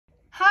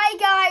Hi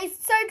guys,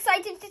 so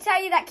excited to tell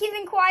you that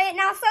Keeping Quiet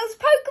now sells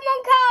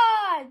Pokemon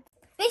cards!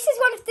 This is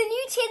one of the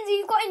new tins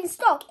we've got in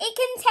stock. It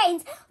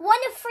contains 1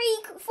 of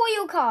 3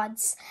 foil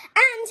cards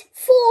and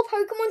 4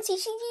 Pokemon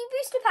TCG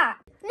booster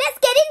packs. Let's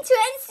get into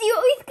it and see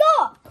what we've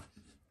got.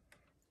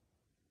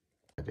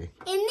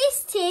 In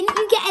this tin,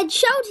 you get a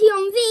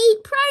Jolteon V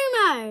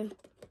promo.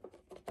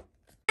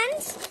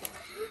 And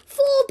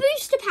 4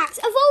 booster packs,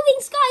 Evolving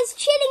Skies,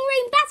 Chilling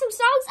Reign, Battle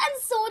Styles,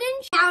 and Sword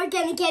and Shield. Now we're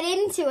going to get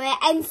into it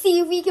and see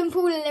if we can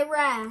pull a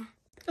rare.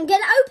 I'm going to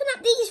open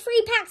up these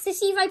 3 packs to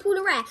see if I pull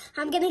a rare.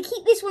 I'm going to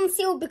keep this one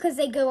sealed because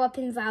they go up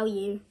in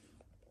value.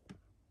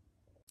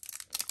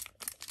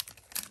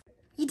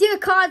 You do a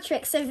card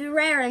trick so the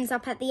rare ends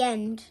up at the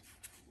end.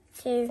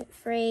 2,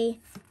 3,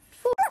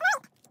 4.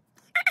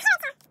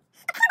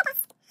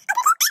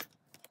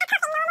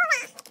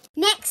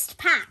 Next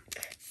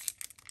pack.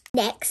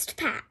 Next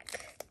pack.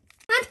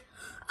 And,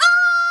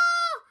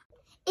 oh!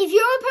 If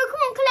you're a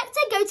Pokemon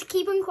collector, go to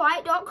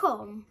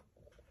keepemquiet.com.